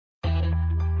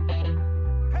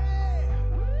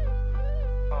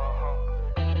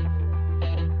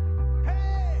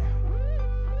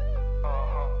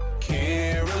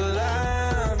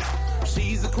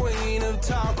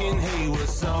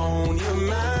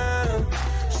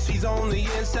she's on the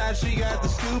inside. She got the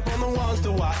scoop on the ones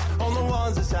to watch, on the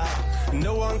ones that's hot.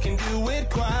 No one can do it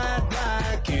quite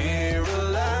like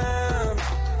Caroline.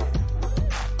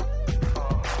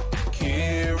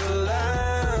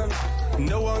 Caroline.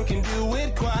 No one can do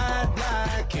it quite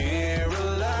like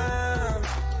Caroline.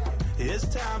 It's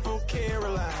time for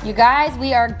Caroline. You guys,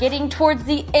 we are getting towards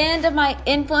the end of my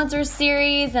influencer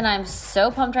series, and I'm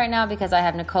so pumped right now because I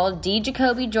have Nicole D.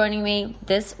 Jacoby joining me.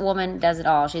 This woman does it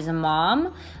all. She's a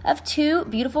mom of 2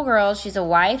 beautiful girls. She's a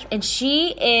wife, and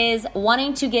she is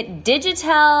wanting to get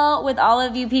digital with all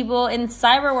of you people in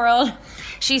cyber world.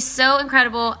 She's so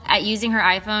incredible at using her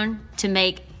iPhone to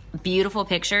make beautiful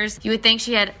pictures. You would think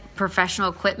she had professional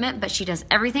equipment, but she does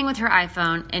everything with her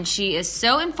iPhone, and she is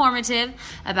so informative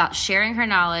about sharing her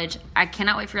knowledge. I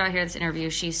cannot wait for y'all to hear this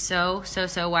interview. She's so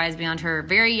wise beyond her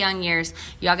very young years.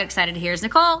 Y'all get excited to hear. Here's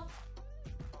Nicole.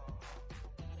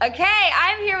 Okay,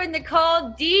 I'm here with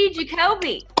Nicole D.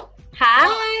 Jacoby.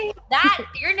 Hi. That's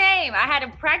your name. I had to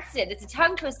practice it. It's a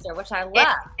tongue twister, which I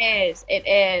love. It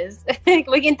is.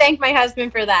 We can thank my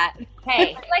husband for that. Hey,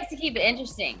 he likes to keep it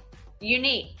interesting,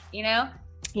 unique, you know?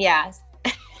 Yes.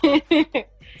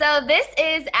 So this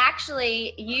is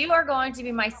actually, you are going to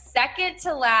be my second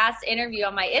to last interview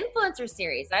on my influencer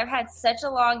series. I've had such a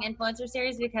long influencer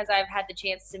series because I've had the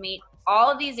chance to meet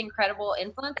all of these incredible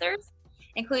influencers,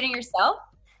 including yourself.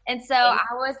 And so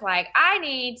I was like, I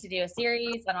need to do a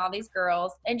series on all these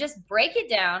girls and just break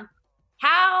it down.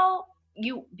 How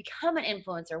you become an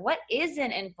influencer. What is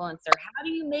an influencer? How do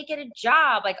you make it a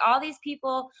job? Like, all these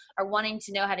people are wanting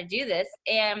to know how to do this.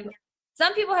 And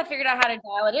some people have figured out how to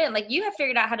dial it in. Like, you have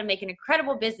figured out how to make an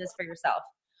incredible business for yourself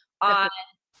on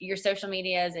your social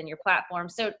medias and your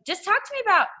platforms. So just talk to me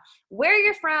about where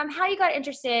you're from, how you got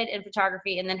interested in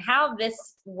photography, and then how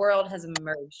this world has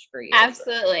emerged for you.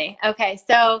 Absolutely. Okay.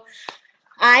 So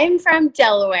I'm from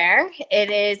Delaware. It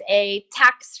is a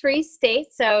tax-free state,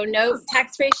 so no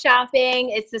tax-free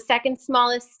shopping. It's the second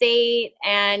smallest state,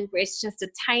 and it's just a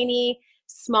tiny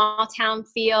small town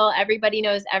feel. Everybody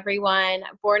knows everyone.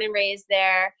 Born and raised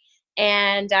there.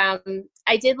 And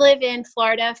I did live in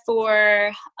Florida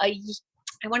for I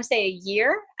want to say a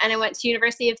year. And I went to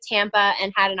University of Tampa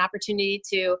and had an opportunity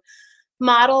to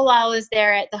model while I was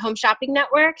there at the Home Shopping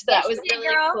Network. So that was really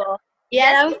cool.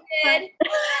 Yeah, that was fun.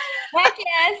 Heck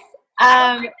yes.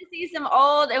 I wanted to see some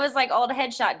old, it was like old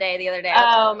headshot day the other day.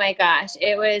 Oh my gosh.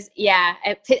 It was, yeah.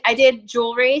 I did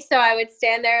jewelry, so I would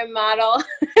stand there and model.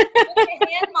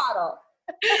 Hand model.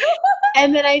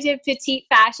 And then I did petite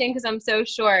fashion because I'm so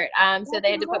short. So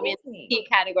they had to put me in the petite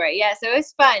category. Yeah, so it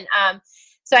was fun.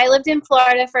 So I lived in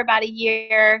Florida for about a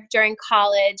year during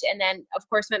college, and then, of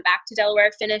course, went back to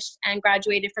Delaware, finished and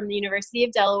graduated from the University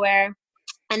of Delaware.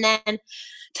 And then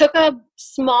took a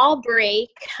small break.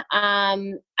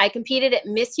 I competed at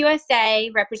Miss USA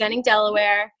representing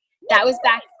Delaware. That was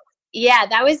back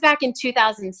in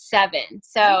 2007.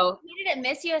 So you competed at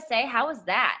Miss USA. How was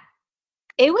that?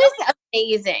 It was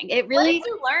amazing. It really. What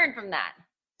did you learn from that?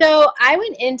 So I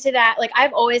went into that, like,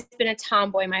 I've always been a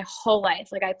tomboy my whole life.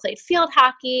 Like, I played field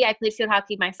hockey. I played field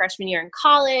hockey my freshman year in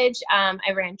college.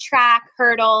 I ran track,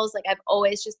 hurdles. Like, I've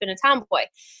always just been a tomboy.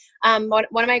 One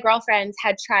of my girlfriends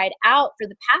had tried out for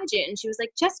the pageant, and she was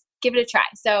like, just give it a try.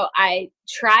 So I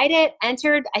tried it,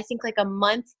 entered, I think like a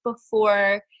month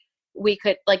before we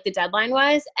could, like, the deadline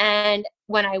was. And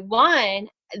when I won,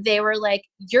 they were like,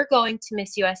 you're going to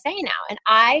Miss USA now. And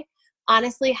I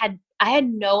honestly had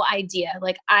no idea.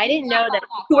 Like, I didn't know that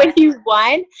when you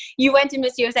won, you went to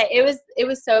Miss USA. It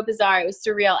was so bizarre. It was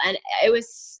surreal. And it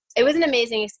was an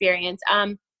amazing experience.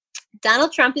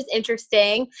 Donald Trump is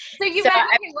interesting. So you met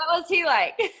him. What was he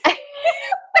like?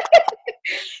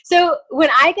 So when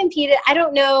I competed, I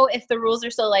don't know if the rules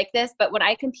are still like this, but when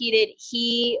I competed,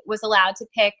 he was allowed to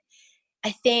pick,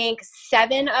 I think,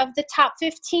 7 of the top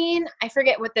 15. I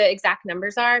forget what the exact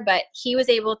numbers are, but he was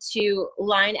able to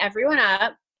line everyone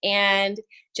up and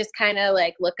just kind of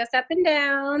like look us up and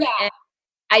down. Yeah. And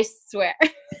I swear.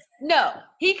 No,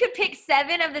 he could pick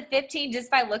 7 of the 15 just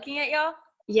by looking at y'all?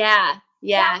 Yeah.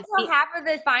 Yeah. That's how half of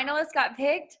the finalists got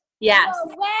picked? Yes.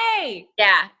 No way.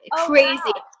 Yeah. Oh, crazy.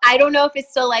 wow. I don't know if it's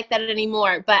still like that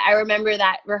anymore, but I remember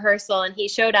that rehearsal, and he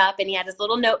showed up and he had his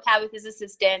little notepad with his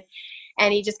assistant,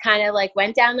 and he just kind of like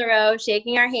went down the row,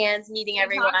 shaking our hands, meeting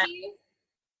everyone.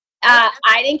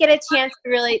 I didn't get a chance to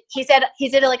really, he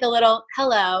did like a little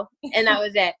hello, and that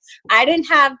was it. I didn't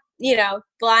have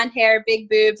blonde hair, big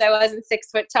boobs. I wasn't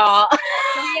 6 foot tall. So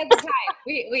he has a type.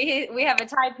 We have a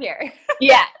type here.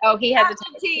 Yeah. Oh, he has a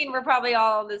type. 15, we're probably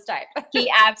all this type.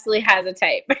 He absolutely has a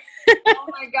type. Oh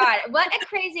my God. What a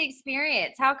crazy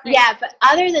experience. How crazy. Yeah, but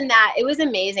other than that, it was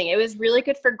amazing. It was really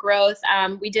good for growth.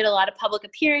 We did a lot of public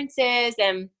appearances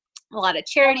and a lot of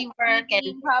charity work,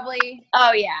 and probably.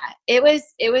 Oh yeah, it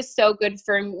was so good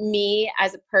for me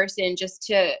as a person just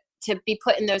to be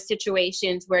put in those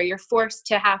situations where you're forced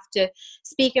to have to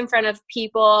speak in front of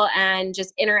people and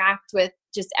just interact with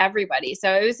just everybody.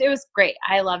 So it was great.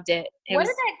 I loved it. What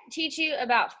did that teach you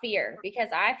about fear? Because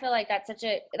I feel like that's such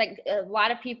a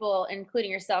lot of people,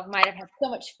 including yourself, might have had so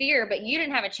much fear, but you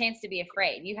didn't have a chance to be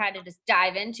afraid. You had to just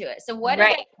dive into it. So what did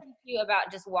that teach you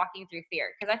about just walking through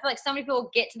fear? Because I feel like so many people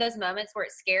get to those moments where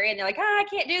it's scary and they're like, I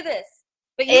can't do this.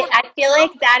 But I feel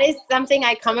like that is something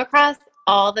I come across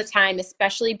all the time,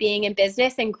 especially being in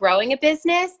business and growing a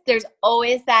business. There's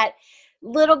always that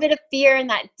little bit of fear and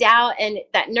that doubt and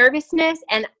that nervousness.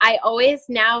 And I always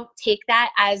now take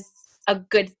that as a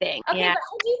good thing. Okay, yeah. But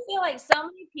I do feel like so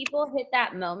many people hit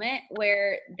that moment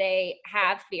where they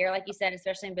have fear, like you said,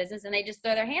 especially in business, and they just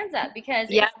throw their hands up because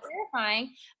it's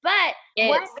terrifying. But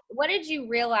what did you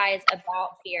realize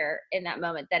about fear in that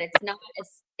moment? That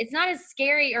it's not as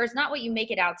scary, or it's not what you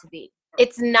make it out to be.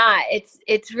 It's not.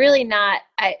 It's really not.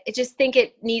 I just think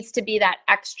it needs to be that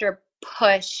extra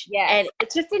push. Yeah. And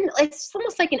it's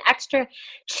almost like an extra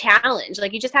challenge.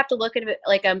 Like you just have to look at it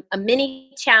like a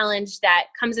mini challenge that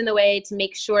comes in the way to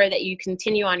make sure that you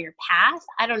continue on your path.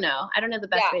 I don't know the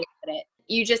best way to put it.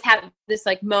 You just have this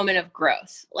like moment of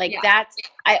growth. Like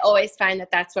I always find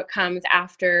that that's what comes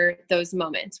after those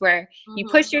moments where you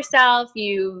push yourself,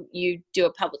 you do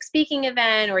a public speaking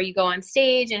event, or you go on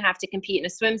stage and have to compete in a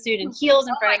swimsuit and heels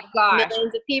in front of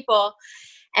millions of people.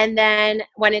 And then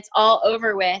when it's all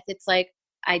over with, it's like,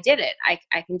 I did it.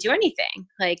 I can do anything.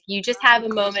 Like you just have a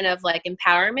moment of like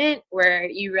empowerment where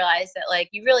you realize that like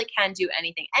you really can do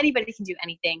anything. Anybody can do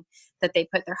anything that they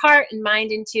put their heart and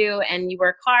mind into, and you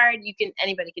work hard,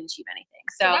 anybody can achieve anything.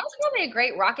 So that was probably a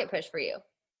great rocket push for you.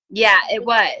 Yeah, it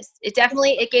was.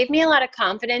 It gave me a lot of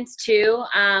confidence too.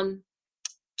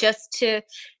 Just to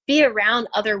be around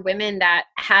other women that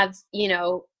have,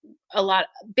 a lot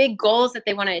of big goals that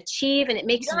they want to achieve, and it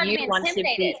makes you want to be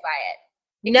intimidated by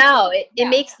it. It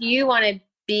makes you want to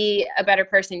be a better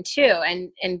person too.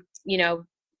 And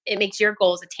it makes your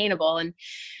goals attainable, and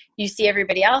you see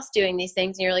everybody else doing these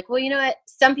things and you're like, well, you know what?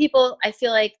 Some people, I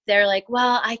feel like they're like,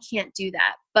 well, I can't do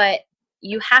that, but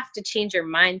you have to change your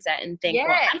mindset and think,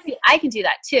 well, I can do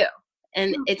that too.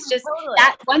 And it's just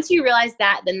that once you realize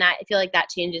that, then I feel like that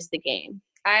changes the game.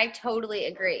 I totally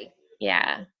agree.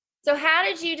 Yeah. So how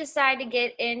did you decide to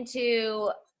get into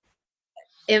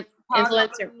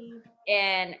influencer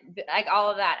and like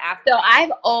all of that after? So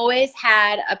I've always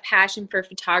had a passion for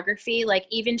photography. Like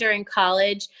even during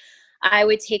college, I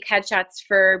would take headshots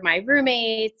for my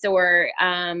roommates or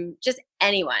just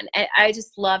anyone. I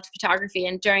just loved photography.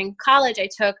 And during college, I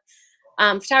took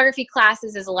photography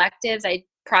classes as electives. I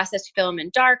processed film in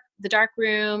the dark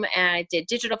room, and I did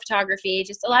digital photography,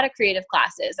 just a lot of creative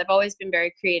classes. I've always been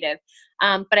very creative,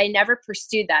 but I never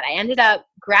pursued that. I ended up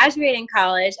graduating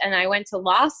college and I went to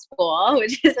law school,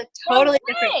 which is a totally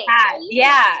different path.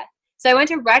 Yeah. So I went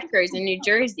to Rutgers in New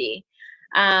Jersey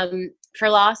for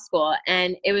law school,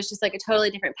 and it was just like a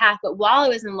totally different path. But while I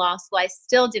was in law school, I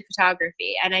still did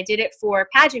photography, and I did it for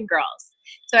pageant girls.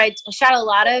 So I shot a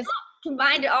lot of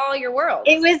combined all your worlds.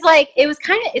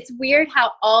 It's weird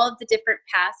how all of the different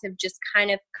paths have just kind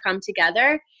of come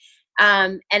together.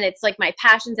 And it's like my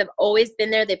passions have always been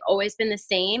there. They've always been the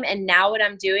same. And now what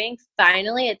I'm doing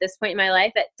finally at this point in my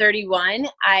life at 31,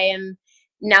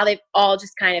 now they've all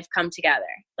just kind of come together.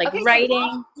 Like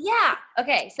writing.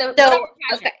 Okay. So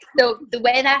the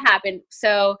way that happened.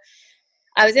 So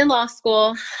I was in law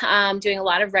school, doing a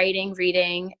lot of writing,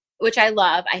 reading, which I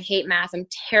love. I hate math. I'm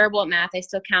terrible at math. I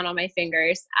still count on my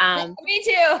fingers. Me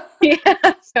too.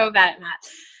 Yeah, so bad at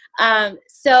math.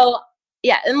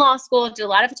 In law school, did a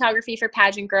lot of photography for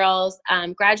pageant girls,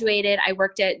 graduated. I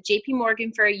worked at JP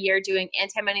Morgan for a year doing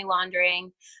anti-money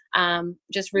laundering,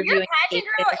 just reviewing. You're a pageant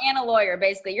girl and a lawyer,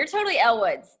 basically. You're totally Elle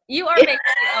Woods. You are basically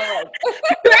Elle Woods.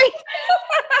 Right?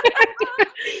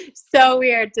 So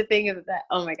weird to think of that.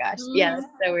 Oh my gosh. Yeah, that's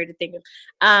so weird to think of.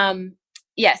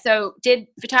 So did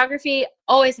photography,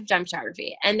 always have done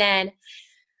photography. And then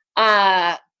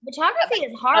photography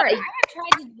is hard. I have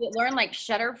tried to learn like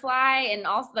Shutterfly and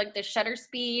also like the shutter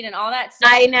speed and all that stuff.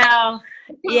 I know.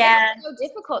 Yeah. It's so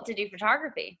difficult to do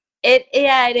photography. it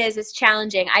is. It's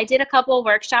challenging. I did a couple of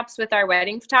workshops with our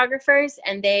wedding photographers,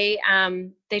 and they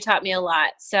taught me a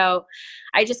lot. So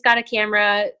I just got a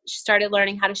camera, started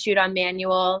learning how to shoot on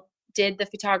manual, did the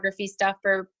photography stuff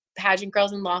for pageant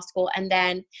girls in law school, and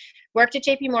then worked at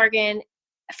JP Morgan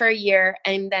for a year,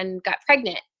 and then got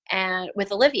pregnant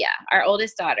with Olivia, our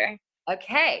oldest daughter.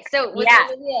 Okay. So was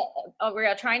Olivia, were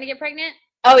you trying to get pregnant?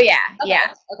 Oh yeah. Okay.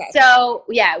 Yeah. Okay. So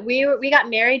yeah, we got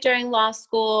married during law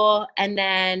school, and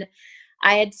then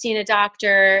I had seen a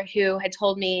doctor who had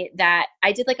told me that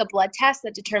I did like a blood test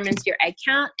that determines your egg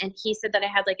count. And he said that I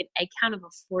had like an egg count of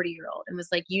a 40-year-old and was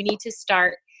like, you need to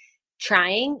start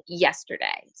trying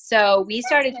yesterday. So we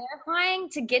started terrifying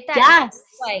to get that. Yes.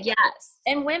 Like, yes.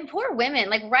 And poor women,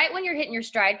 like right when you're hitting your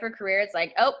stride for career, it's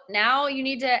like, oh, now you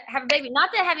need to have a baby.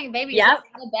 Not that having a baby is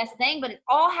the best thing, but it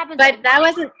all happens. But that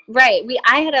wasn't right.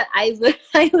 I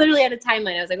literally had a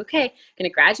timeline. I was like, okay, I'm going to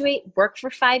graduate, work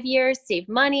for 5 years, save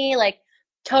money, like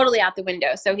totally out the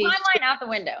window. So timeline out the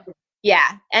window.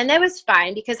 Yeah. And that was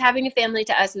fine because having a family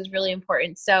to us was really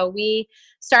important. So we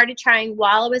started trying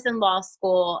while I was in law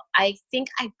school. I think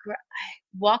I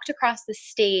walked across the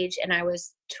stage and I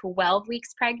was 12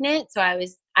 weeks pregnant. So I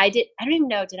don't even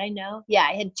know. Did I know? Yeah.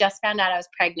 I had just found out I was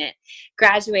pregnant,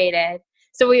 graduated.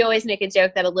 So we always make a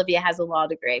joke that Olivia has a law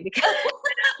degree because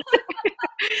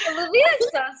Olivia is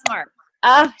so smart.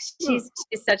 Oh, she's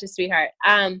such a sweetheart.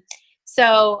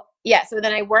 So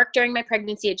then I worked during my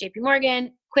pregnancy at JP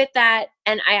Morgan, quit that.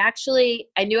 And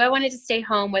I knew I wanted to stay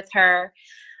home with her.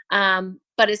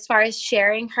 But as far as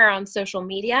sharing her on social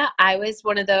media, I was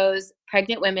one of those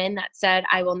pregnant women that said,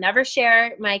 I will never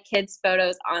share my kids'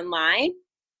 photos online,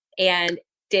 and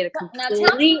did a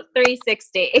complete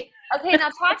 360. Okay, now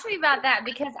talk to me about that,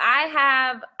 because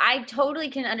I totally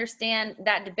can understand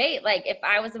that debate. Like if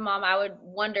I was a mom, I would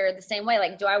wonder the same way.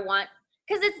 Like, do I want,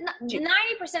 because it's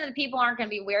 90% of the people aren't going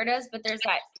to be weirdos, but there's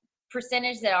that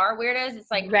percentage that are weirdos. It's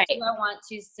like, right. Do I want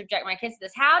to subject my kids to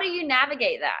this? How do you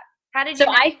navigate that?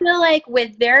 I feel like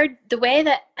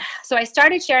so I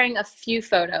started sharing a few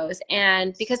photos,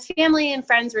 and because family and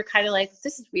friends were kind of like,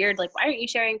 this is weird. Like, why aren't you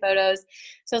sharing photos?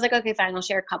 So I was like, okay, fine, I'll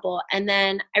share a couple. And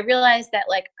then I realized that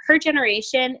like her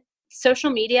generation, social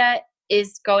media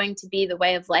is going to be the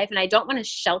way of life. And I don't want to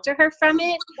shelter her from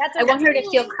it. I want her to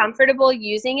feel comfortable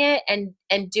using it and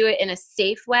do it in a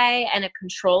safe way and a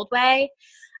controlled way.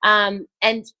 And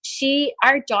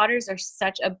our daughters are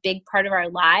such a big part of our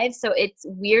lives. So it's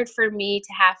weird for me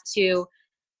to have to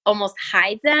almost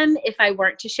hide them if I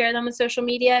weren't to share them on social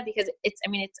media, because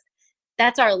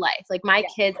that's our life. Like my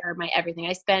kids are my everything.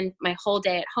 I spend my whole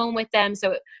day at home with them.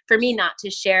 So for me not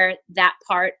to share that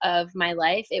part of my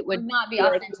life, it would not be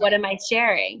authentic. Like, what am I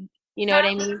sharing? You know what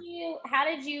I mean? How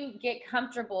did you get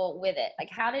comfortable with it? Like,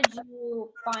 how did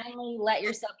you finally let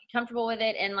yourself get comfortable with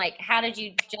it? And like, how did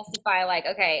you justify like,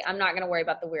 okay, I'm not going to worry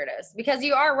about the weirdos? Because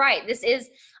you are right. This is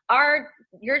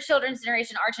your children's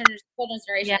generation, our children's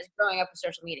generation is growing up with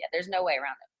social media. There's no way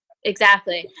around it.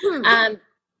 Exactly.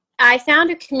 I found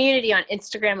a community on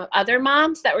Instagram of other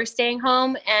moms that were staying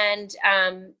home. And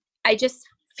I just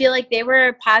feel like they were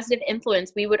a positive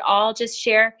influence. We would all just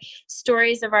share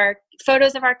stories of our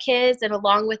photos of our kids, and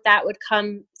along with that would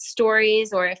come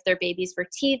stories, or if their babies were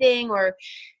teething, or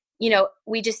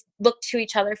we just looked to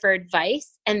each other for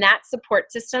advice. And that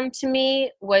support system to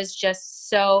me was just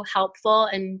so helpful,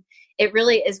 and it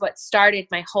really is what started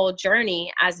my whole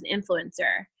journey as an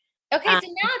influencer. Okay,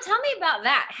 so now tell me about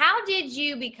that. How did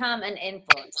you become an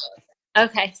influencer?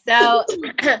 Okay, so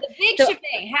the big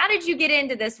shebang. How did you get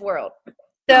into this world?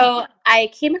 So I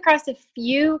came across a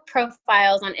few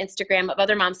profiles on Instagram of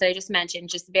other moms that I just mentioned,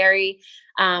 just very,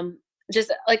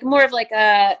 just like more of like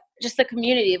a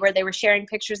community where they were sharing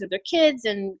pictures of their kids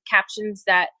and captions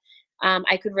that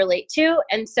I could relate to.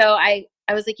 And so I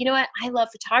was like, you know what? I love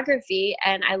photography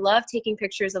and I love taking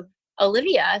pictures of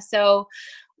Olivia. So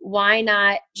why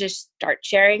not just start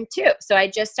sharing too? So I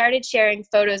just started sharing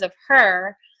photos of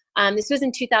her. This was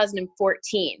in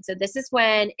 2014. So this is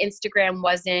when Instagram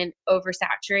wasn't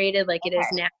oversaturated like it is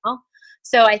now.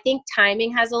 So I think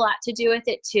timing has a lot to do with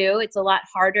it too. It's a lot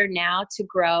harder now to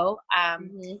grow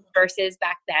versus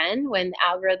back then when the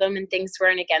algorithm and things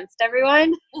weren't against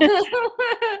everyone.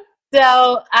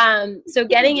 So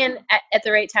getting in at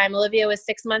the right time, Olivia was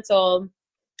 6 months old,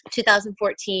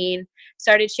 2014,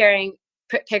 started sharing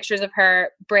pictures of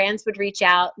her. Brands would reach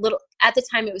out. At the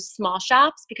time it was small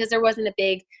shops, because there wasn't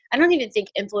I don't even think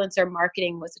influencer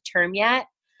marketing was a term yet.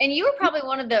 And you were probably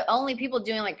one of the only people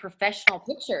doing like professional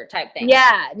picture type things.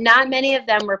 Yeah, not many of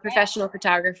them were professional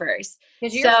photographers.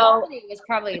 Because your quality was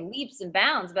probably leaps and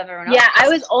bounds above everyone else. Yeah, I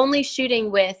was only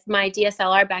shooting with my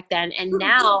DSLR back then, and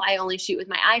now I only shoot with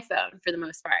my iPhone for the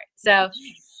most part. So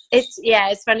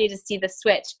it's funny to see the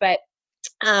switch. But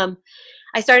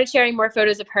I started sharing more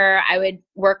photos of her. I would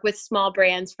work with small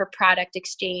brands for product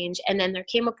exchange. And then there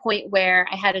came a point where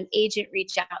I had an agent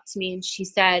reach out to me and she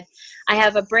said, I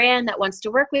have a brand that wants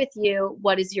to work with you.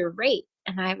 What is your rate?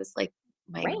 And I was like,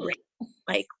 my rate?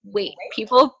 Like, wait,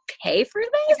 people pay for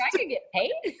this? I could get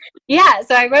paid? Yeah.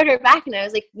 So I wrote her back and I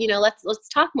was like, let's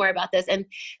talk more about this. And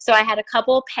so I had a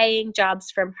couple paying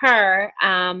jobs from her.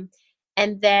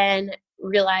 And then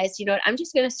realized, I'm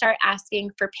just going to start asking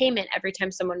for payment every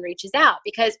time someone reaches out,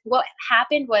 because what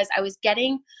happened was I was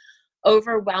getting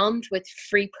overwhelmed with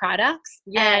free products.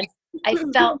 And I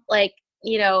felt like,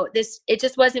 it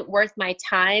just wasn't worth my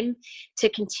time to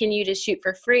continue to shoot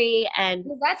for free. And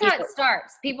that's how it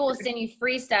starts. People will send you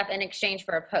free stuff in exchange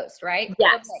for a post, right?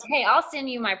 Yes. Like, hey, I'll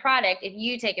send you my product if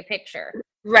you take a picture.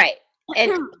 Right.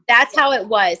 And that's how it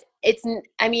was.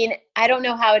 I don't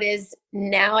know how it is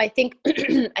now. I think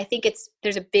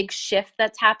there's a big shift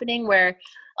that's happening where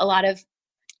a lot of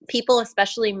people,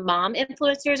 especially mom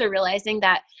influencers, are realizing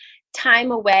that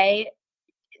time away,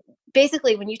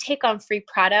 basically when you take on free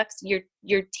products,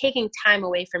 you're taking time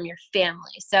away from your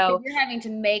family. So you're having to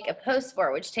make a post for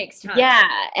it, which takes time. Yeah.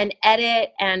 And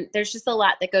edit. And there's just a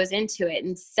lot that goes into it,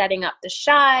 and setting up the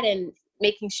shot and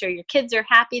making sure your kids are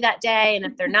happy that day. And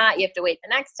if they're not, you have to wait the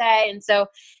next day. And so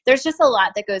there's just a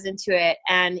lot that goes into it.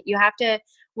 And you have to,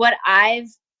 what I've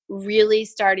really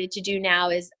started to do now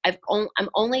is I'm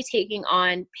only taking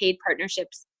on paid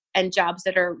partnerships and jobs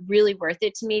that are really worth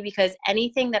it to me, because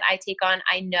anything that I take on,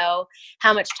 I know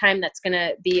how much time that's going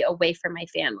to be away from my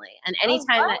family. And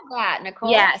anytime that, Nicole.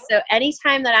 Yeah. So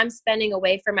anytime that I'm spending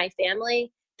away from my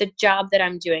family, the job that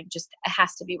I'm doing just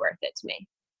has to be worth it to me.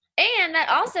 And that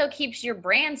also keeps your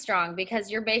brand strong, because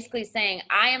you're basically saying,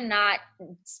 I am not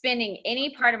spending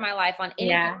any part of my life on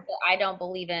anything that I don't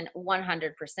believe in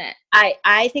 100%.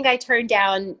 I think I turned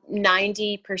down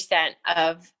 90%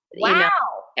 of email.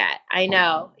 Yeah, I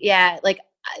know. Yeah. Like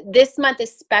this month,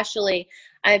 especially,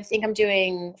 I think I'm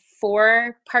doing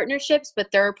 4 partnerships,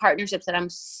 but there are partnerships that I'm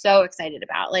so excited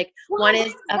about. Like one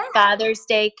is a Father's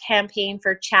Day campaign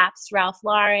for Chaps, Ralph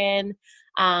Lauren,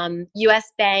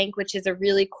 US Bank, which is a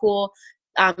really cool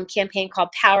campaign called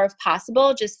Power of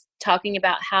Possible, just talking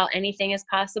about how anything is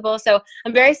possible. So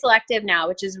I'm very selective now,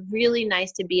 which is really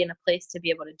nice to be in a place to be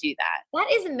able to do that. That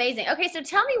is amazing. Okay, so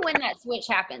tell me when that switch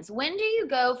happens. When do you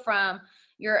go from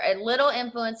you're a little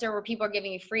influencer where people are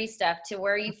giving you free stuff to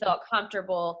where you felt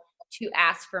comfortable to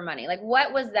ask for money? Like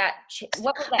what was that?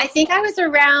 I think I was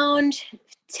around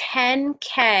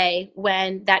 10K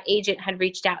when that agent had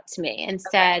reached out to me and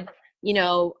said,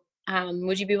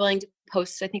 would you be willing to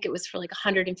post? I think it was for like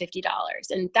 $150.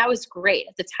 And that was great.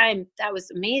 At the time, that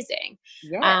was amazing.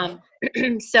 Yeah.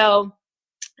 So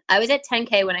I was at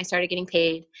 10K when I started getting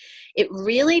paid. It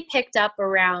really picked up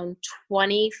around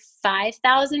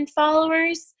 25,000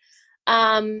 followers.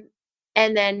 And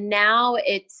then now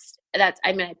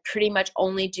I pretty much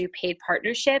only do paid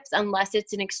partnerships unless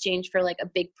it's in exchange for like a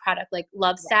big product like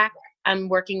Lovesac. I'm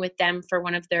working with them for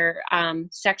one of their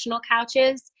sectional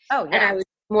couches. Oh, yeah. And I was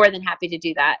more than happy to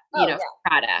do that,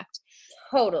 product.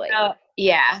 Totally.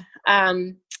 Yeah.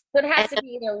 So it has to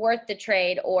be either worth the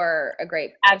trade or a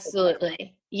great.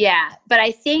 Absolutely. Yeah. But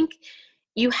I think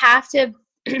you have to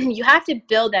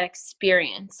build that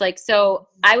experience. Like, so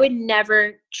I would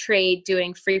never trade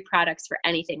doing free products for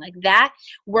anything like that.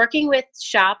 Working with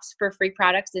shops for free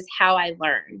products is how I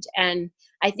learned. And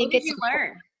I think what did you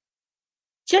learn?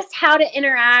 Just how to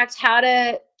interact, how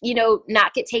to,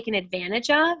 not get taken advantage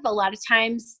of. A lot of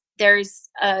times there's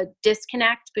a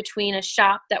disconnect between a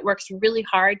shop that works really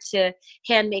hard to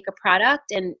hand make a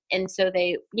product. And so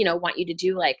they, want you to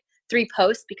do like 3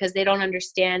 posts because they don't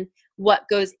understand what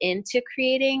goes into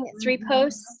creating 3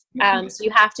 posts. So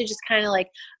you have to just kind of like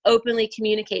openly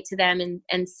communicate to them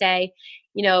and say,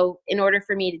 in order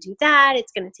for me to do that,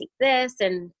 it's going to take this.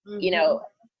 And,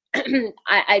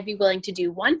 I'd be willing to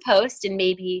do 1 post and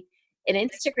maybe an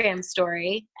Instagram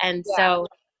story. And so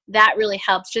that really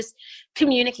helps, just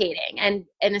communicating and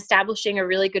establishing a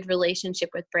really good relationship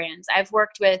with brands. I've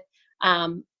worked with,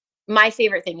 my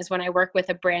favorite thing is when I work with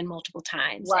a brand multiple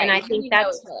times. Right. And I think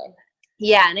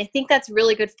and I think that's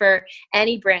really good for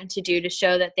any brand to do, to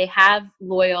show that they have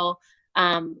loyal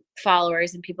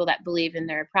followers and people that believe in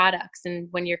their products. And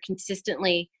when you're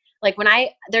consistently Like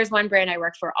there's one brand I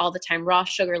work for all the time, Raw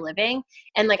Sugar Living.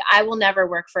 And like, I will never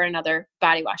work for another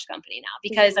body wash company now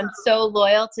because I'm so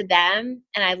loyal to them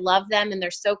and I love them and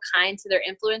they're so kind to their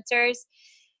influencers.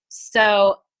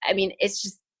 So, I mean, it's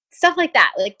just stuff like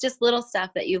that, like just little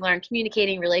stuff that you learn,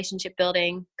 communicating, relationship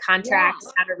building,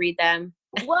 contracts, how to read them.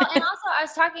 Well, and also I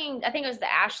was talking, I think it was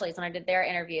the Ashleys when I did their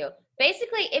interview.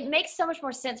 Basically, it makes so much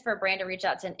more sense for a brand to reach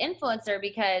out to an influencer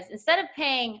because instead of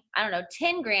paying, I don't know,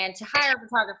 10 grand to hire a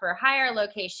photographer, hire a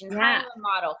location, hire a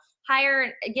model,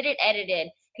 get it edited,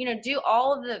 do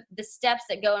all of the steps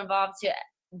that go involved to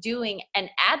doing an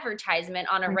advertisement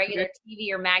on a regular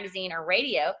TV or magazine or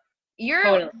radio.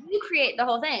 You create the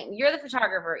whole thing. You're the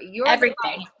photographer. You're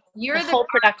everything. You're the whole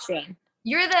production.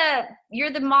 You're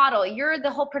the model. You're the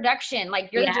whole production. Like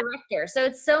you're the director. So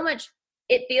it's so much.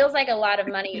 It feels like a lot of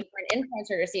money for an influencer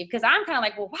to receive because I'm kind of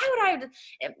like, well, why would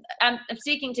I'm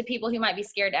speaking to people who might be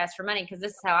scared to ask for money because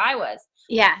this is how I was.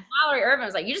 Yeah. Mallory Irvin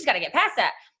was like, you just got to get past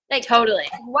that. Like totally.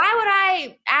 Why would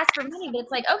I ask for money? But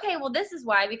it's like, okay, well, this is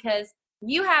why because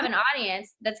you have an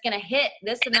audience that's going to hit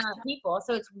this amount of people,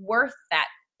 so it's worth that.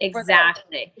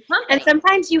 Exactly. And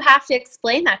sometimes you have to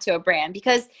explain that to a brand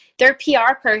because their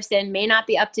PR person may not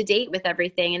be up to date with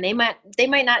everything and they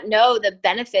might not know the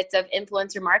benefits of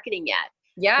influencer marketing yet.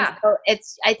 Yeah. And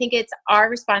so I think it's our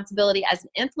responsibility as an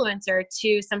influencer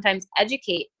to sometimes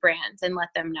educate brands and let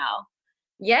them know.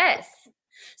 Yes.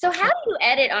 So how do you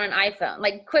edit on an iPhone?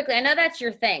 Like quickly, I know that's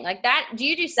your thing. Like that, do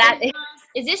you do that?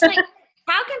 Is this like,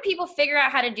 how can people figure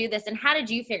out how to do this and how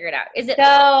did you figure it out? Is it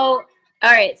all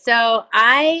right. So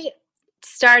I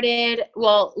started,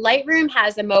 Lightroom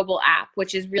has a mobile app,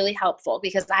 which is really helpful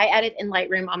because I edit in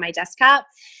Lightroom on my desktop.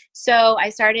 So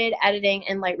I started editing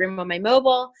in Lightroom on my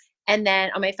mobile and then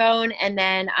on my phone. And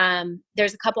then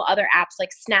there's a couple other apps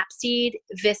like Snapseed,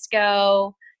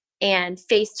 VSCO, and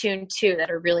Facetune too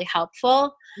that are really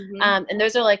helpful. Mm-hmm. And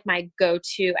those are like my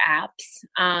go-to apps.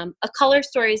 A Color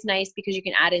Story is nice because you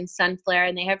can add in Sunflare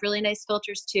and they have really nice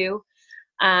filters too.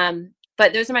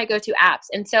 But those are my go-to apps.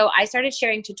 And so I started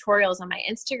sharing tutorials on my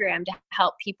Instagram to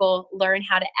help people learn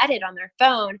how to edit on their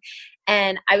phone.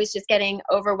 And I was just getting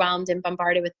overwhelmed and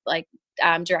bombarded with like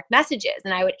direct messages.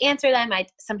 And I would answer them. I'd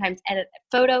sometimes edit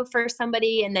a photo for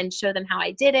somebody and then show them how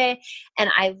I did it. And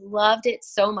I loved it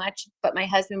so much. But my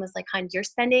husband was like, hon, you're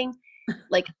spending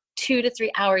like 2 to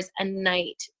 3 hours a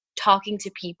night talking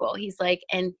to people. He's like,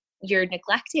 and you're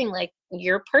neglecting like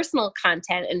your personal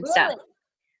content and stuff.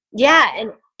 Yeah.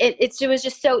 And it was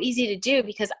just so easy to do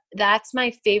because that's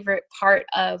my favorite part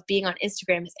of being on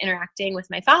Instagram is interacting with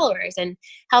my followers and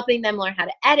helping them learn how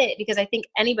to edit because I think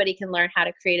anybody can learn how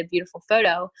to create a beautiful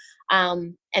photo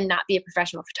and not be a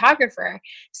professional photographer.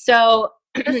 So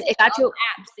it got to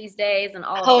apps these days and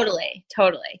all. Totally.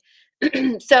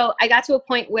 So I got to a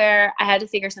point where I had to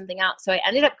figure something out. So I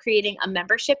ended up creating a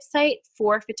membership site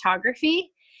for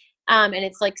photography. And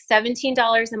it's like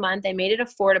 $17 a month. I made it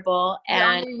affordable.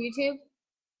 And on your YouTube?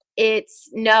 It's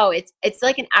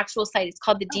like an actual site. It's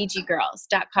called the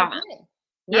DGGirls.com. Okay.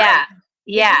 Yeah.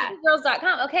 Yeah.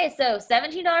 DGGirls.com. Okay. So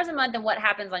 $17 a month. And what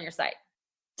happens on your site?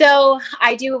 So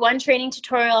I do one training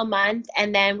tutorial a month,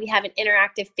 and then we have an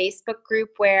interactive Facebook group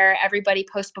where everybody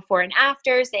posts before and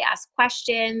afters. They ask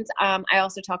questions. I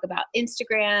also talk about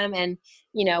Instagram and,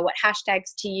 what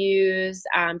hashtags to use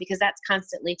because that's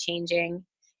constantly changing.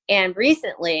 And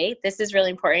recently, this is really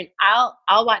important,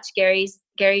 I'll watch Gary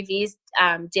V's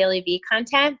Daily V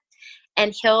content,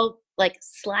 and he'll like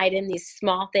slide in these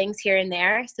small things here and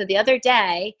there. So the other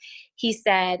day, he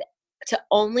said to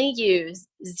only use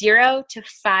 0 to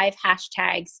 5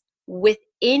 hashtags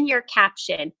within your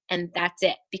caption, and that's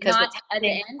it. Because not what's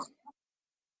happening, at the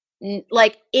end?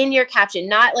 like in your caption,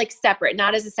 not like separate,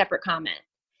 not as a separate comment.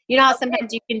 You know how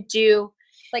sometimes you can do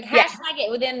like hashtag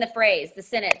it within the phrase, the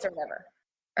sentence, or whatever.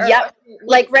 Yep.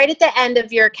 Like right at the end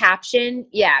of your caption.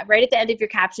 Yeah. Right at the end of your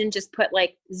caption, just put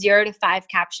like 0 to 5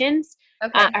 captions or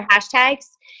hashtags.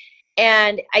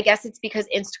 And I guess it's because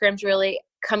Instagram's really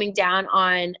coming down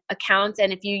on accounts.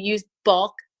 And if you use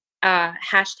bulk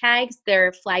hashtags,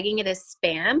 they're flagging it as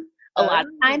spam a lot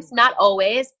of times, not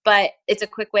always, but it's a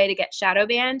quick way to get shadow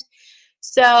banned.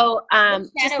 So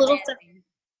just little stuff.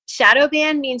 Shadow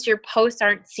ban means your posts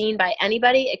aren't seen by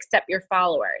anybody except your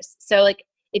followers. So like,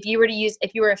 if you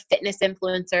were a fitness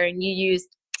influencer and you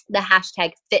used the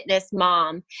hashtag fitness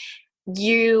mom,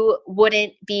 you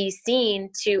wouldn't be seen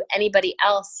to anybody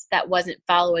else that wasn't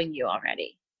following you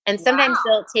already. And sometimes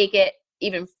they'll take it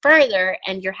even further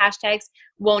and your hashtags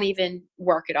won't even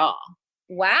work at all.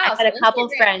 Wow. I've had a couple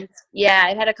friends. Yeah.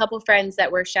 I've had a couple friends that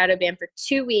were shadow banned for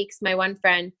 2 weeks. My one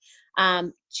friend,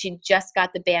 she just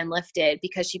got the ban lifted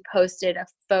because she posted a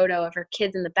photo of her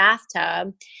kids in the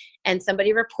bathtub and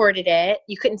somebody reported it.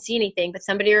 You couldn't see anything, but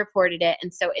somebody reported it.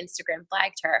 And so Instagram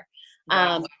flagged her.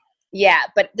 Wow. Yeah,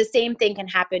 but the same thing can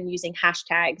happen using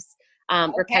hashtags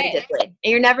repetitively. And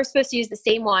you're never supposed to use the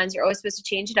same ones. You're always supposed to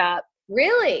change it up.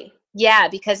 Really? Yeah,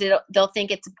 because they'll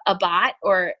think it's a bot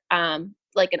or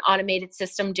like an automated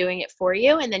system doing it for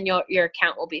you, and then your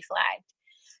account will be flagged.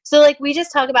 So like we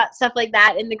just talk about stuff like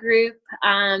that in the group.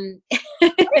 What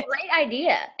a great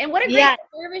idea. And what a great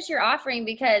service you're offering,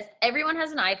 because everyone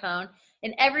has an iPhone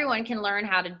and everyone can learn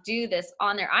how to do this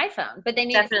on their iPhone, but they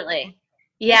need definitely.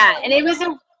 Yeah. And it was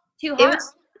too hard.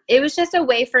 It was just a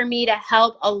way for me to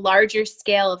help a larger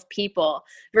scale of people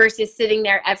versus sitting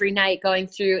there every night going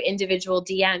through individual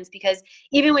DMs, because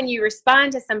even when you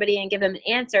respond to somebody and give them an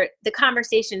answer, the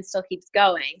conversation still keeps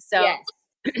going. So, Yes.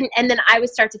 And then I would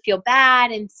start to feel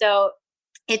bad. And so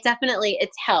it's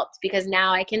helped, because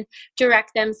now I can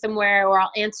direct them somewhere, or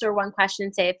I'll answer one question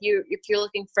and say, if you're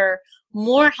looking for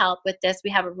more help with this, we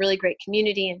have a really great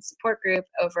community and support group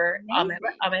over on my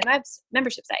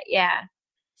membership site. Yeah.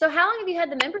 So how long have you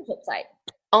had the membership site?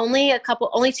 Only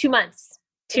 2 months.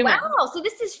 2 months. Wow. So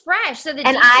this is fresh. So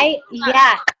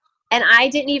And I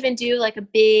didn't even do like a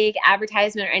big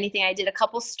advertisement or anything. I did a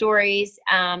couple stories,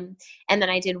 and then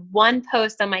I did one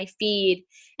post on my feed,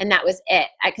 and that was it.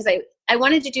 Because I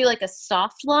wanted to do like a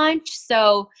soft launch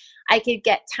so I could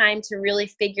get time to really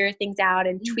figure things out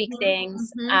and tweak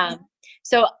things.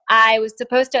 So I was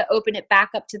supposed to open it back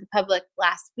up to the public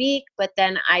last week, but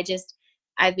then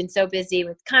I've been so busy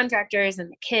with contractors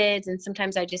and the kids, and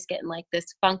sometimes I just get in like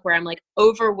this funk where I'm like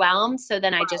overwhelmed. So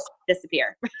then I just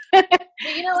disappear. But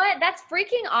you know what? That's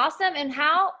freaking awesome. And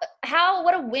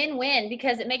what a win-win,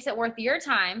 because it makes it worth your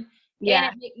time.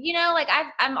 Yeah. And like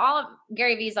I'm all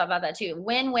Gary Vee's all about that too.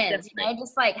 Win-wins,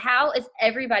 just like, how is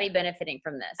everybody benefiting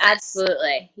from this?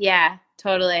 Absolutely. Yeah,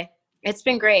 totally. It's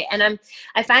been great. And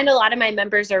I find a lot of my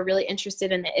members are really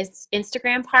interested in the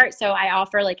Instagram part. So I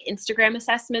offer like Instagram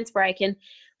assessments where I can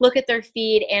look at their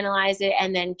feed, analyze it,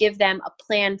 and then give them a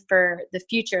plan for the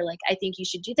future. Like, I think you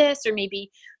should do this, or maybe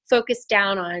focus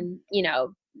down on,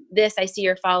 this. I see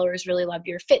your followers really love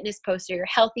your fitness posts or your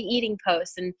healthy eating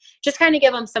posts, and just kind of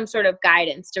give them some sort of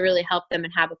guidance to really help them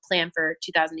and have a plan for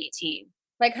 2018.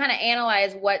 Like, kind of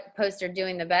analyze what posts are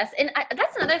doing the best. And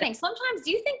that's another thing. Sometimes,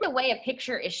 do you think the way a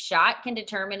picture is shot can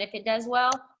determine if it does well?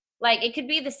 Like, it could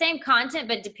be the same content,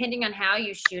 but depending on how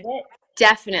you shoot it.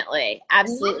 Definitely.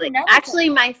 Absolutely. Actually,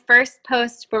 my first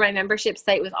post for my membership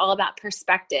site was all about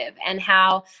perspective, and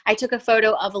how I took a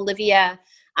photo of Olivia.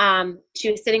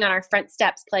 She was sitting on our front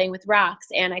steps playing with rocks,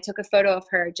 and I took a photo of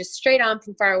her just straight on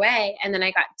from far away. And then I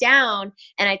got down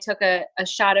and I took a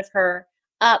shot of her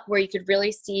up where you could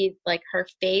really see like her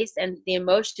face and the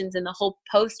emotions. And the whole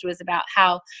post was about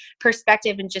how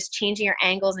perspective and just changing your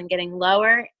angles and getting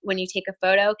lower when you take a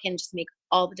photo can just make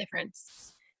all the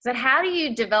difference. But how do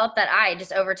you develop that eye?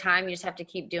 Just over time, you just have to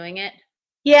keep doing it?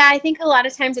 Yeah, I think a lot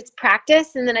of times it's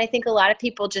practice. And then I think a lot of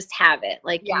people just have it.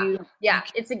 Like, yeah,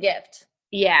 it's a gift.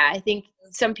 Yeah, I think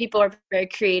some people are very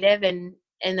creative, and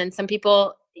then some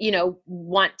people,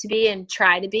 want to be and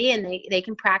try to be, and they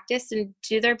can practice and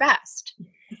do their best.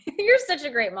 You're such a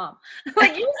great mom.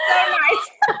 Like, you're so nice.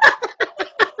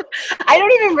 I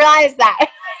don't even realize that.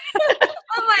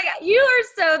 Oh my God, you are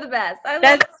so the best.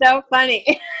 That's so funny.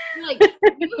 Like,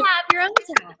 you have your own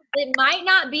talent. It might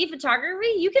not be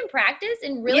photography. You can practice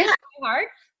and really try hard,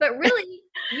 but really,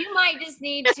 you might just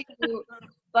need to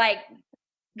like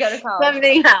go to college.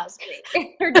 Something else.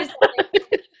 Or just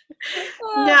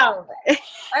no.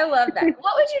 I love that.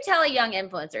 What would you tell a young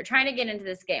influencer trying to get into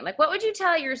this game? Like, what would you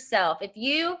tell yourself if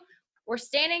you were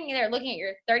standing there looking at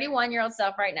your 31-year-old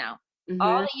self right now?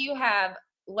 All that you have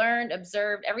learned,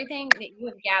 observed, everything that you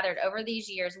have gathered over these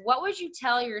years, what would you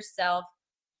tell yourself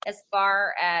as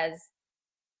far as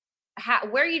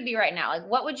where you'd be right now? Like,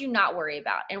 what would you not worry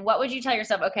about? And what would you tell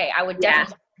yourself, okay, I would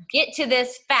definitely get to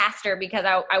this faster because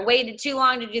I waited too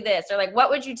long to do this? Or like,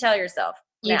 what would you tell yourself?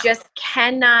 You just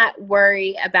cannot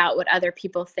worry about what other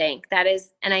people think. That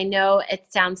is, and I know it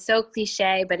sounds so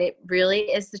cliche, but it really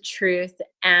is the truth.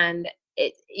 And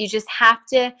you just have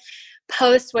to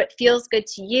post what feels good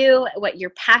to you, what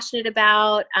you're passionate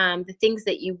about, the things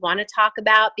that you want to talk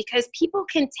about, because people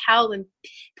can tell when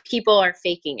people are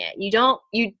faking it. You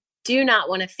do not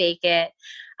want to fake it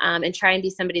and try and be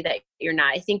somebody that you're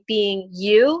not. I think being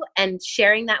you and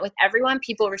sharing that with everyone,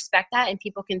 people respect that, and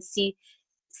people can see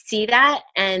that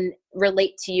and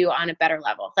relate to you on a better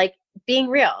level. Like, being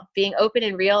real, being open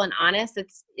and real and honest,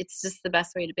 it's just the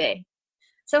best way to be.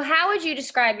 So how would you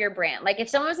describe your brand? Like, if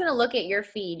someone was going to look at your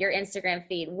feed, your Instagram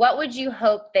feed, what would you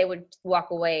hope they would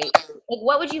walk away? Like,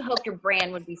 what would you hope your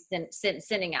brand would be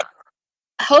sending out?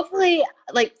 hopefully,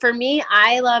 like for me,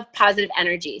 I love positive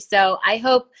energy. So I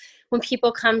hope when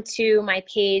people come to my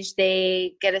page,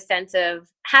 they get a sense of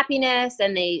happiness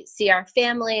and they see our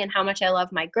family and how much I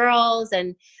love my girls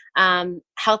and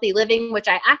healthy living, which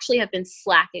I actually have been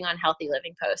slacking on healthy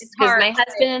living posts because my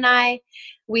husband and I,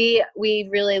 we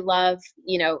really love,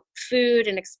 food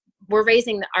and we're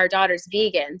raising our daughters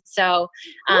vegan. So,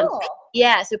 cool.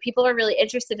 yeah, so people are really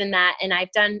interested in that. And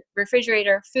I've done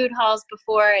refrigerator food hauls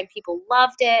before and people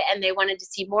loved it and they wanted to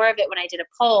see more of it when I did a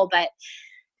poll, but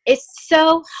it's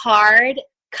so hard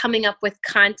coming up with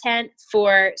content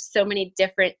for so many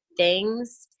different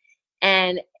things.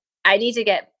 And I need to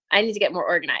get more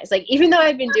organized. Like, even though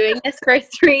I've been doing this for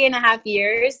 3.5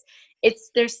 years,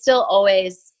 there's still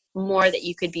always more that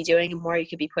you could be doing and more you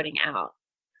could be putting out.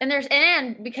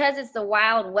 And because it's the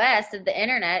wild west of the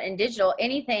internet and digital,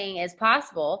 anything is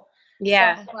possible.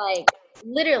 Yeah. So, like,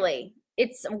 literally,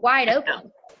 it's wide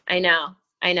open. I know.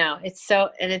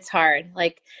 It's hard.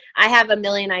 Like, I have a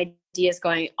million ideas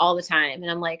going all the time.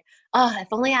 And I'm like, oh, if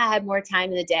only I had more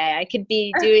time in the day, I could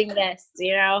be doing this,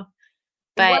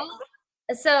 But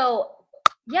so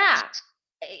yeah,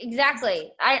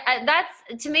 exactly.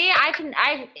 That's, to me,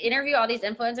 I interview all these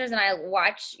influencers and I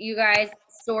watch you guys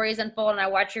stories unfold and I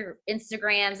watch your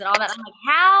Instagrams and all that. I'm like,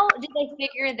 how did they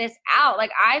figure this out? Like,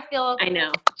 I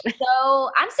know. So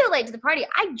I'm so late to the party.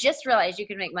 I just realized you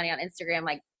can make money on Instagram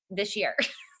like this year.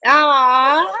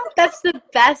 Aw, that's the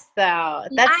best though.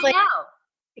 That's I know.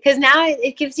 Because now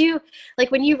it gives you, like,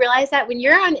 when you realize that when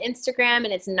you're on Instagram and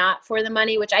it's not for the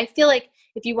money, which I feel like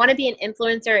if you want to be an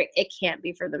influencer, it can't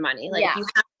be for the money. Like, you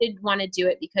have to want to do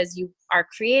it because you are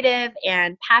creative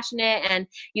and passionate and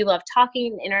you love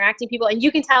talking and interacting with people. And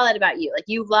you can tell that about you. Like,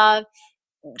 you love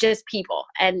just people.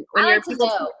 And when you're people,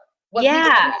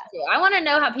 I want to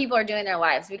know how people are doing their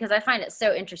lives because I find it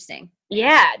so interesting.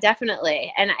 Yeah,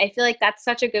 definitely. And I feel like that's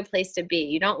such a good place to be.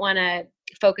 You don't want to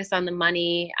focus on the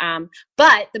money.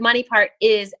 But the money part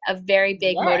is a very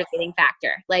big motivating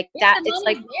factor. Like that, it's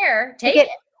like, take it.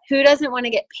 Who doesn't want to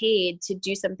get paid to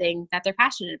do something that they're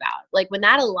passionate about? Like, when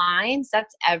that aligns,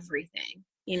 that's everything,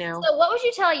 So what would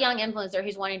you tell a young influencer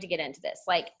who's wanting to get into this?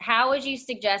 Like, how would you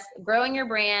suggest growing your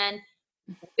brand,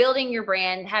 building your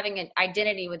brand, having an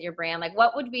identity with your brand? Like,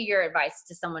 what would be your advice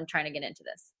to someone trying to get into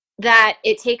this? That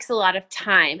it takes a lot of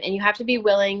time and you have to be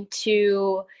willing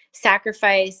to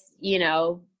sacrifice,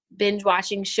 binge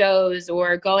watching shows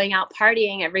or going out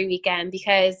partying every weekend,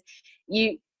 because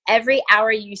every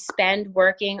hour you spend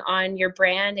working on your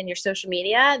brand and your social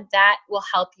media, that will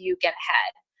help you get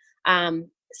ahead.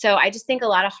 So I just think a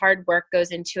lot of hard work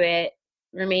goes into it,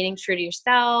 remaining true to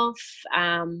yourself.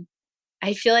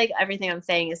 I feel like everything I'm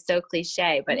saying is so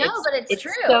cliche, but it's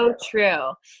true. So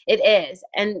true. It is.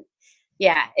 And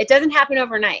yeah, it doesn't happen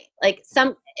overnight. Like,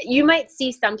 you might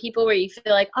see some people where you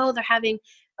feel like, oh, they're having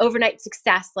overnight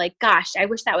success. Like, gosh, I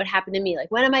wish that would happen to me.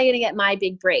 Like, when am I going to get my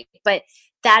big break? But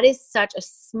that is such a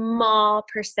small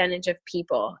percentage of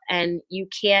people, and you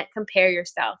can't compare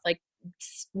yourself. Like,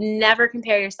 never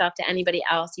compare yourself to anybody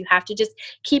else. You have to just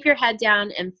keep your head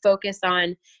down and focus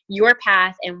on your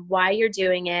path and why you're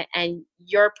doing it and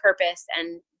your purpose,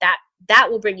 and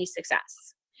that will bring you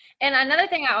success. And another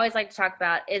thing I always like to talk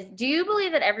about is, do you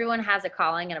believe that everyone has a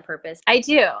calling and a purpose? I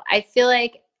do. I feel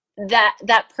like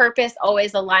that purpose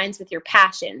always aligns with your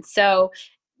passion. So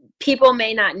people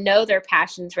may not know their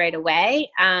passions right away.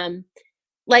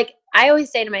 Like, I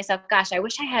always say to myself, gosh, I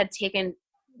wish I had taken,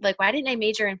 like, why didn't I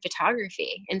major in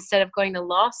photography instead of going to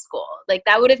law school? Like,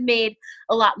 that would have made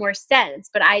a lot more sense,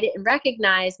 but I didn't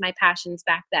recognize my passions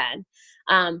back then.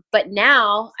 But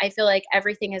now I feel like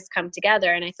everything has come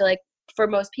together, and I feel like for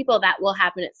most people that will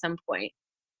happen at some point.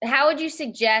 How would you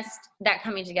suggest that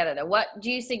coming together though? What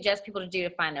do you suggest people to do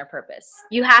to find their purpose?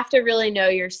 You have to really know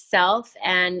yourself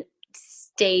and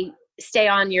stay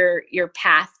on your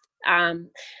path.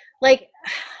 Like,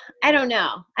 I don't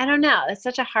know. That's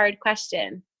such a hard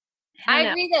question. I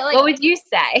agree that, like, what would you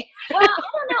say? Well, I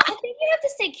don't know. I think you have to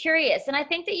stay curious, and I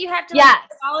think that you have to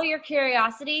follow your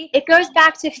curiosity. It goes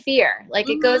back to fear. Like,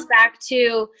 it goes back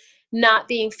to not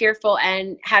being fearful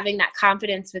and having that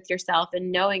confidence with yourself and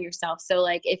knowing yourself. So,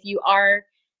 like, if you are,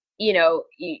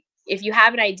 if you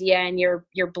have an idea and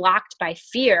you're blocked by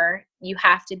fear, you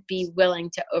have to be willing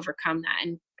to overcome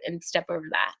that and step over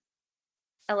that.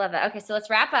 I love that. Okay, so let's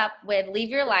wrap up with leave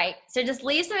your light. So just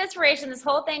leave some inspiration. This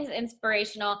whole thing's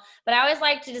inspirational, but I always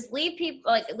like to just leave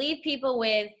people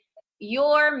with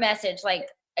your message. Like,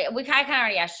 I kind of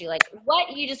already asked you, like,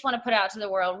 what you just want to put out to the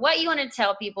world, what you want to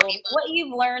tell people, what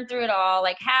you've learned through it all,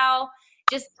 like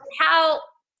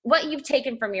what you've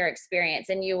taken from your experience,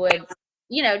 and you would,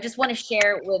 just want to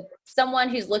share with someone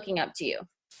who's looking up to you.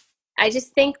 I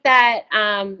just think that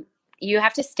you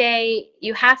have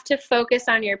to focus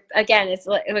on your, again, it's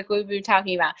like we've been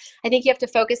talking about. I think you have to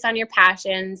focus on your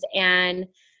passions and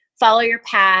follow your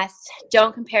path.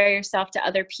 Don't compare yourself to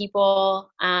other people.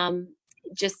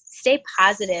 Just stay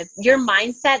positive. Your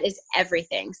mindset is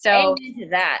everything. So amen to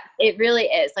that. It really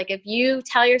is. Like if you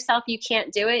tell yourself you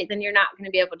can't do it, then you're not going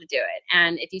to be able to do it.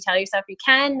 And if you tell yourself you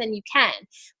can, then you can.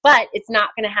 But it's not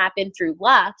going to happen through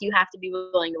luck. You have to be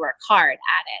willing to work hard at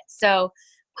it. So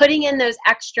putting in those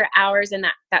extra hours and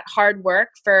that hard work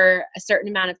for a certain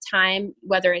amount of time,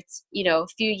 whether it's, a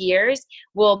few years,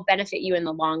 will benefit you in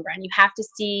the long run. You have to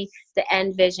see the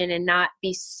end vision and not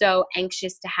be so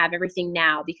anxious to have everything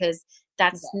now, because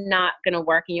that's not going to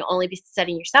work, and you'll only be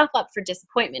setting yourself up for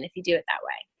disappointment if you do it that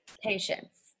way.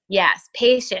 Patience. Yes,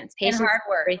 patience. And hard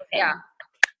work. Everything. Yeah.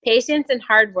 Patience and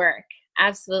hard work.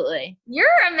 Absolutely. You're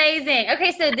amazing.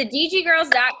 Okay, so the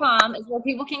dggirls.com is where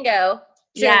people can go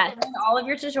to learn all of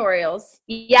your tutorials.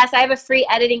 Yes, I have a free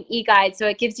editing e-guide, so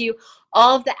it gives you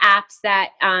all of the apps that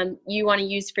you want to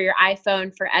use for your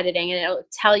iPhone for editing, and it'll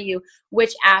tell you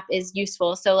which app is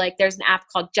useful. So like there's an app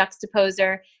called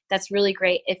Juxtaposer that's really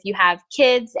great if you have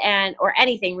kids or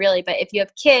anything really, but if you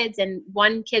have kids and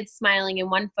one kid's smiling in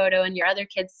one photo and your other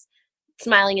kid's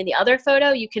smiling in the other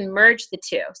photo, you can merge the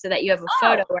two so that you have a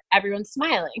photo where everyone's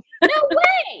smiling. No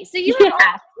way! So you have all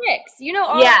the tricks. You know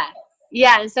all the tricks.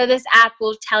 Yeah, and so this app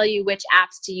will tell you which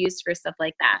apps to use for stuff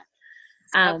like that.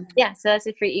 So that's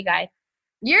a free e-guide.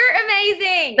 You're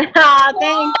amazing. Aw,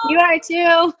 thanks. You are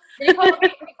too.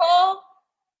 Nicole?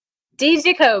 D.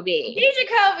 Jacoby. D.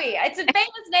 Jacoby. It's a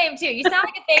famous name too. You sound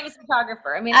like a famous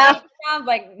photographer. I mean, it sounds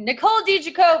like Nicole D.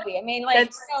 Jacoby. I mean, like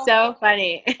that's so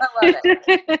funny. I love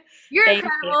it. You're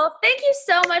incredible. Thank you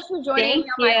so much for joining me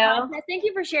on my podcast. Thank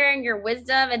you for sharing your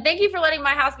wisdom, and thank you for letting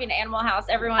my house be an animal house.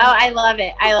 Everyone. Oh, I love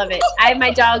it. I love it. I have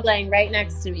my dog laying right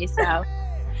next to me, so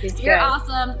you're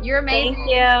awesome. You're amazing.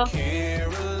 Thank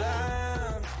you.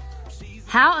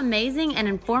 How amazing and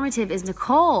informative is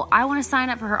Nicole? I want to sign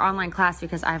up for her online class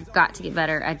because I've got to get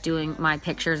better at doing my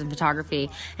pictures and photography.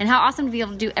 And how awesome to be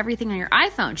able to do everything on your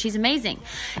iPhone. She's amazing.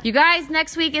 You guys,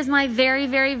 next week is my very,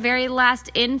 very, very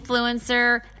last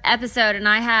influencer episode, and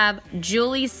I have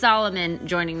Julie Solomon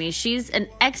joining me. She's an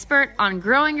expert on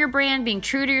growing your brand, being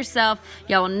true to yourself.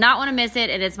 Y'all will not want to miss it,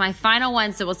 and it's my final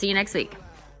one, so we'll see you next week.